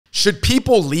Should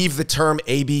people leave the term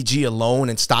ABG alone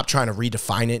and stop trying to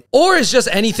redefine it? Or is just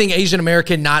anything Asian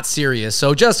American not serious?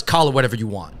 So just call it whatever you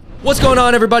want. What's going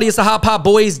on, everybody? It's the Hot Pot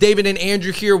Boys, David and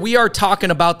Andrew here. We are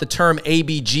talking about the term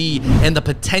ABG and the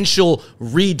potential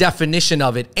redefinition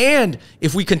of it. And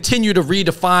if we continue to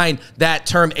redefine that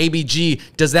term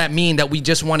ABG, does that mean that we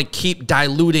just want to keep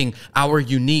diluting our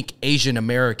unique Asian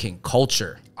American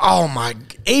culture? Oh my,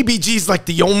 ABG is like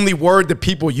the only word that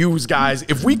people use, guys.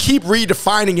 If we keep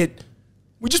redefining it,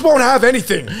 we just won't have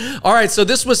anything. All right, so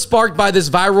this was sparked by this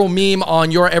viral meme on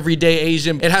Your Everyday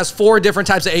Asian. It has 4 different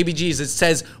types of ABGs. It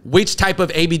says, which type of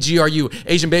ABG are you?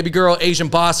 Asian baby girl, Asian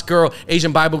boss girl,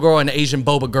 Asian Bible girl, and Asian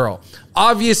boba girl.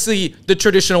 Obviously, the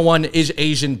traditional one is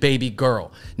Asian baby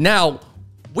girl. Now,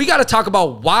 we got to talk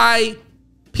about why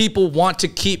people want to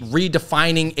keep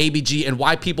redefining ABG and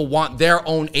why people want their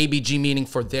own ABG meaning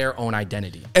for their own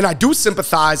identity. And I do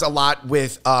sympathize a lot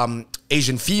with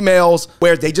Asian females,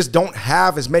 where they just don't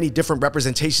have as many different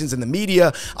representations in the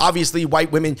media. Obviously,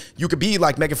 white women, you could be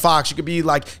like Megan Fox, you could be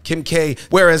like Kim K,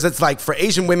 whereas it's like for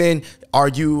Asian women, are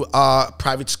you a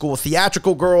private school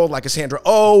theatrical girl like a Sandra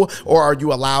Oh, or are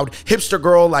you a loud hipster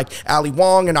girl like Ali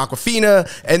Wong and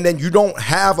Aquafina? And then you don't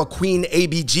have a queen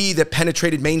ABG that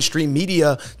penetrated mainstream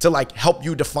media to like help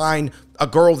you define a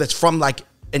girl that's from like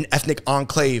an ethnic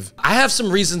enclave. I have some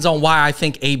reasons on why I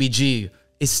think ABG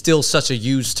is still such a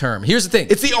used term. Here's the thing.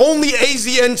 It's the only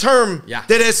AZN term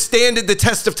that has standed the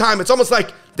test of time. It's almost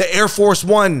like the Air Force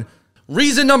One.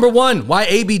 Reason number 1 why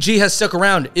ABG has stuck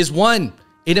around is 1,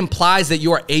 it implies that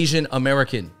you are Asian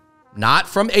American. Not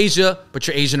from Asia, but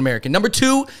you're Asian American. Number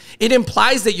 2, it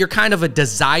implies that you're kind of a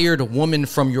desired woman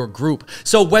from your group.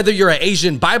 So whether you're an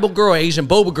Asian Bible girl or Asian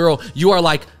boba girl, you are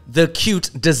like the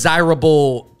cute,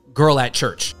 desirable girl at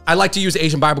church. I like to use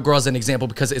Asian Bible girl as an example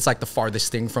because it's like the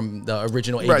farthest thing from the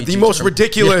original ABG. Right, the most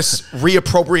ridiculous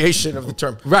reappropriation of the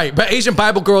term. Right, but Asian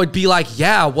Bible girl would be like,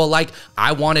 yeah, well, like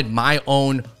I wanted my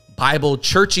own Bible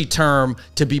churchy term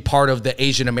to be part of the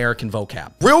Asian American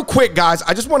vocab. Real quick, guys,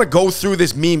 I just want to go through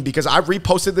this meme because I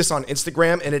reposted this on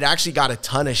Instagram and it actually got a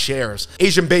ton of shares.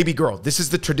 Asian baby girl. This is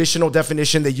the traditional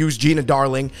definition. They use Gina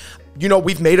Darling. You know,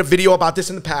 we've made a video about this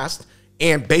in the past.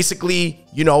 And basically,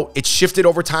 you know, it shifted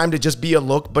over time to just be a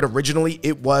look, but originally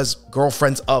it was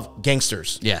girlfriends of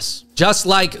gangsters. Yes. Just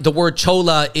like the word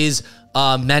chola is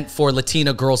meant for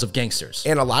Latina girls of gangsters.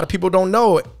 And a lot of people don't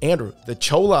know, Andrew, the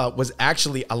chola was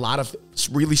actually, a lot of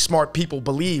really smart people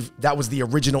believe that was the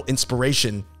original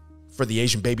inspiration for the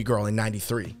Asian baby girl in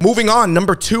 '93. Moving on,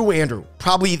 number 2, Andrew,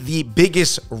 probably the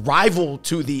biggest rival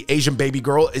to the Asian baby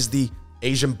girl is the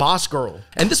Asian boss girl.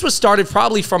 And this was started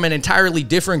probably from an entirely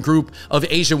different group of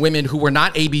Asian women who were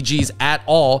not ABGs at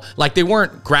all. Like they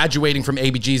weren't graduating from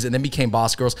ABGs and then became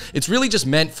boss girls. It's really just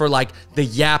meant for like the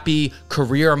yappy,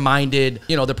 career-minded,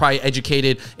 you know, they're probably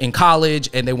educated in college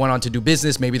and they went on to do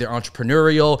business. Maybe they're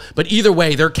entrepreneurial, but either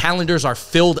way, their calendars are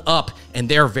filled up and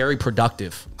they're very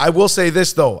productive. I will say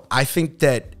this though, I think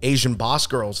that Asian boss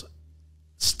girls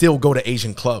still go to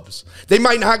Asian clubs. They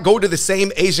might not go to the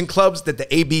same Asian clubs that the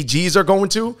ABGs are going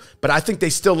to, but I think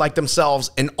they still like themselves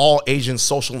in all Asian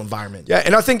social environment. Yeah,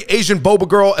 and I think Asian boba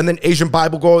girl and then Asian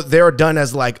Bible girl, they're done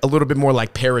as like a little bit more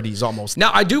like parodies almost.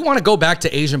 Now, I do want to go back to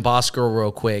Asian boss girl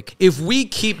real quick. If we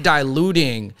keep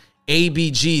diluting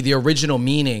ABG, the original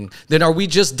meaning, then are we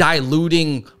just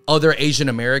diluting other Asian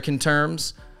American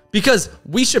terms? Because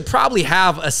we should probably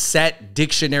have a set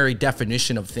dictionary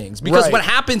definition of things. Because what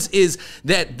happens is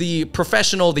that the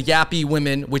professional, the yappy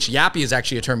women, which yappy is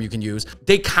actually a term you can use,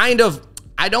 they kind of,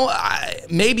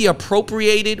 maybe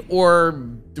appropriated or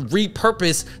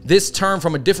repurpose this term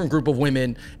from a different group of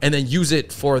women and then use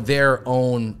it for their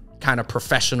own kind of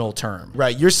professional term.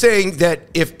 Right. You're saying that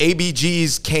if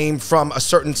ABGs came from a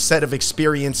certain set of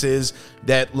experiences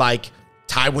that like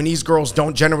Taiwanese girls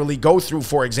don't generally go through,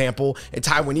 for example, and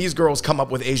Taiwanese girls come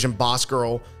up with Asian boss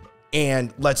girl,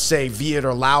 and let's say Viet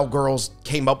or Lao girls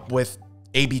came up with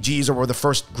ABGs or were the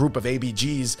first group of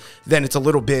ABGs, then it's a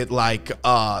little bit like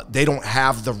they don't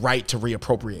have the right to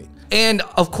reappropriate. And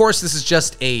of course, this is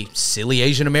just a silly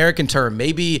Asian American term.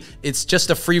 Maybe it's just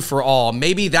a free for all.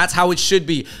 Maybe that's how it should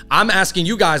be. I'm asking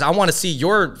you guys, I want to see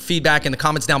your feedback in the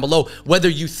comments down below, whether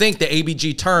you think the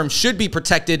ABG term should be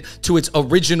protected to its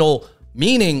original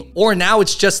meaning, or now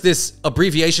it's just this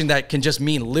abbreviation that can just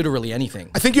mean literally anything.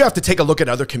 I think you have to take a look at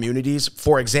other communities.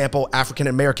 For example,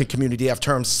 African-American community have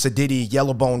terms Sadidi,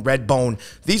 Yellowbone, Redbone.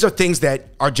 These are things that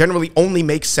are generally only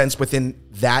make sense within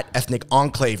that ethnic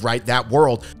enclave, right? That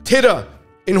world. Tita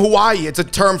in Hawaii, it's a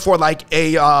term for like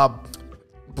a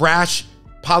brash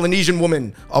Polynesian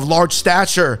woman of large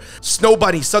stature. Snow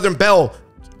Bunny, Southern Belle,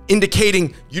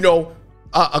 indicating, you know,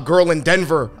 a girl in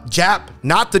Denver, Jap,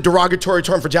 not the derogatory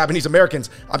term for Japanese Americans.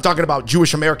 I'm talking about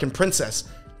Jewish American princess.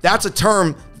 That's a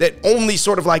term that only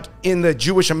sort of like in the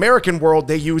Jewish American world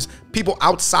they use. People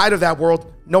outside of that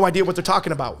world, no idea what they're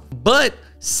talking about. But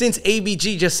since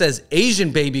ABG just says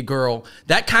Asian baby girl,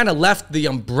 that kind of left the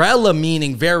umbrella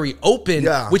meaning very open,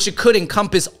 which it could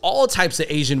encompass all types of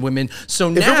Asian women. So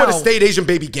now, if it would have stayed Asian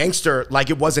baby gangster like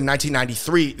it was in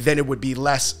 1993, then it would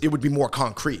be more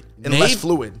concrete and less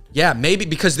fluid. Yeah, maybe,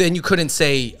 because then you couldn't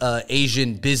say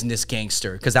Asian business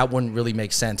gangster, because that wouldn't really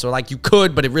make sense. Or like you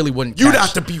could, but it really wouldn't. You'd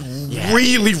have to be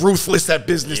really ruthless at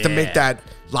business to make that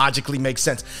logically make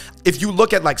sense. If you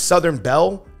look at like Southern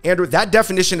Belle, Andrew, that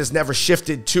definition has never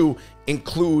shifted to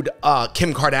include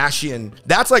Kim Kardashian.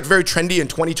 That's like very trendy in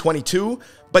 2022,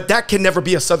 but that can never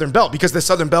be a Southern Belle, because the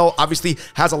Southern Belle obviously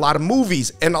has a lot of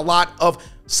movies and a lot of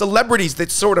celebrities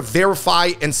that sort of verify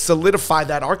and solidify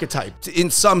that archetype. In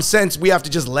some sense, we have to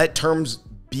just let terms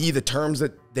be the terms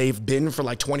that they've been for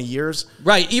like 20 years.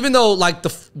 Right. Even though like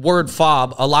the word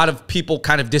fob, a lot of people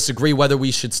kind of disagree whether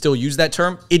we should still use that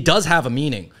term. It does have a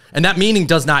meaning. And that meaning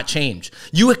does not change.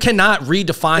 You cannot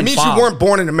redefine It means fob. you weren't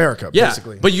born in America,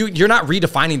 basically. But you're not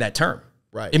redefining that term.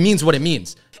 Right. It means what it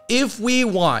means. If we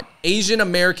want Asian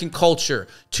American culture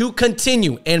to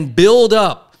continue and build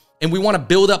up, and we want to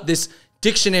build up this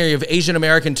dictionary of Asian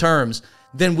American terms,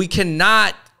 then we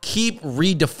cannot keep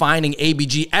redefining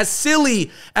ABG. As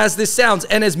silly as this sounds,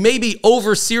 and as maybe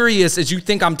over serious as you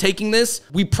think I'm taking this,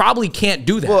 we probably can't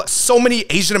do that. Well, so many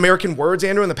Asian American words,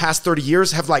 Andrew, in the past 30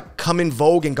 years have like come in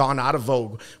vogue and gone out of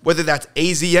vogue. Whether that's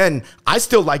AZN, I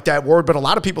still like that word, but a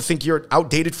lot of people think you're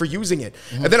outdated for using it.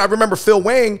 And then I remember Phil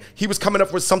Wang, he was coming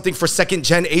up with something for second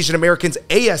gen Asian Americans,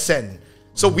 ASN.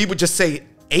 So we would just say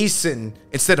ASIN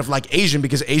instead of like Asian,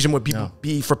 because Asian would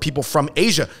be for people from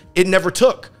Asia. It never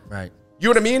took. Right. You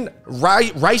know what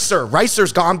I mean?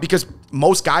 Ricer's gone, because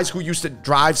most guys who used to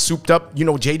drive souped up, you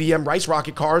know, JDM rice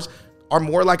rocket cars are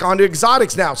more like onto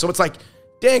exotics now. So it's like,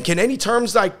 Dan, can any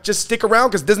terms like just stick around?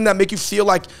 Because doesn't that make you feel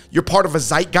like you're part of a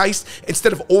zeitgeist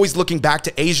instead of always looking back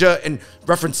to Asia and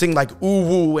referencing like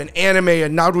uwu and anime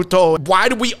and Naruto? Why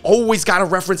do we always got to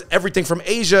reference everything from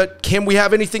Asia? Can we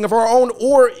have anything of our own?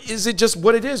 Or is it just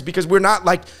what it is? Because we're not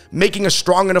like making a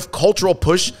strong enough cultural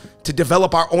push to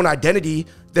develop our own identity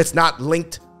that's not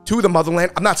linked to the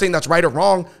motherland. I'm not saying that's right or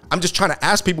wrong. I'm just trying to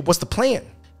ask people, what's the plan?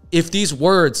 If these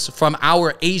words from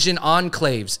our Asian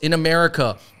enclaves in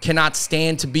America cannot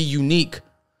stand to be unique,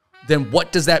 then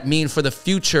what does that mean for the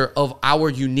future of our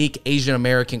unique Asian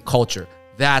American culture?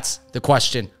 That's the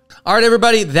question. All right,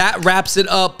 everybody, that wraps it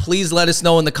up. Please let us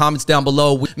know in the comments down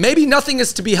below. Maybe nothing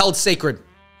is to be held sacred.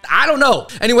 I don't know.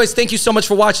 Anyways, thank you so much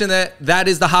for watching that. That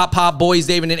is the Hot Pot Boys,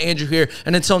 David and Andrew here.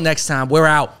 And until next time, we're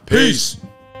out. Peace.